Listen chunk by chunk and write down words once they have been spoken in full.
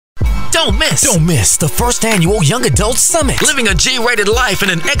Don't miss the first annual Young Adult Summit. Living a G-rated life in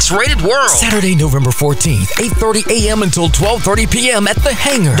an X-rated world. Saturday, November 14th, 8:30 a.m. until 12:30 p.m. at the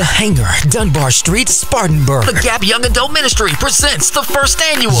Hangar. The Hangar, Dunbar Street, Spartanburg. The G.A.P Young Adult Ministry presents the first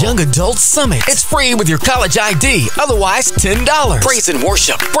annual Young Adult Summit. It's free with your college ID, otherwise $10. Praise and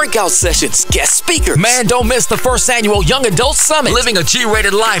worship, breakout sessions, guest speakers. Man, don't miss the first annual Young Adult Summit. Living a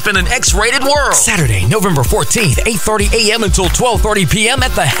G-rated life in an X-rated world. Saturday, November 14th, 8:30 a.m. until 12:30 p.m.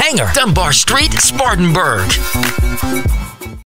 at the Hangar, Dunbar Street, Spartanburg.